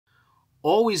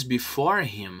Always before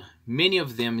him, many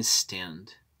of them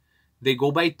stand. They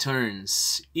go by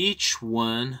turns, each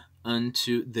one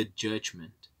unto the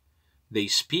judgment. They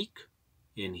speak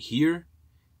and hear,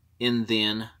 and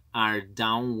then are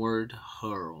downward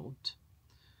hurled.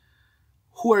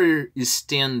 Who are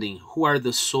standing? Who are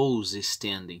the souls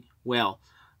standing? Well,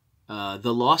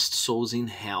 the lost souls in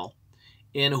hell.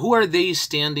 And who are they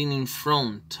standing in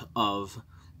front of?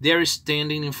 They're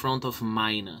standing in front of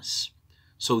Minos.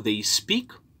 So they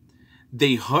speak,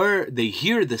 they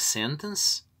hear the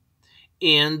sentence,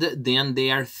 and then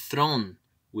they are thrown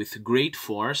with great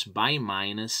force by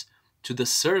Minos to the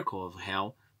circle of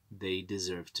hell they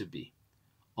deserve to be.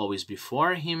 Always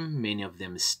before him, many of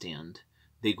them stand.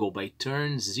 They go by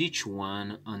turns, each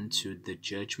one unto the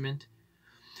judgment.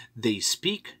 They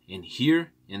speak and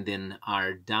hear, and then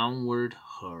are downward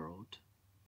hurled.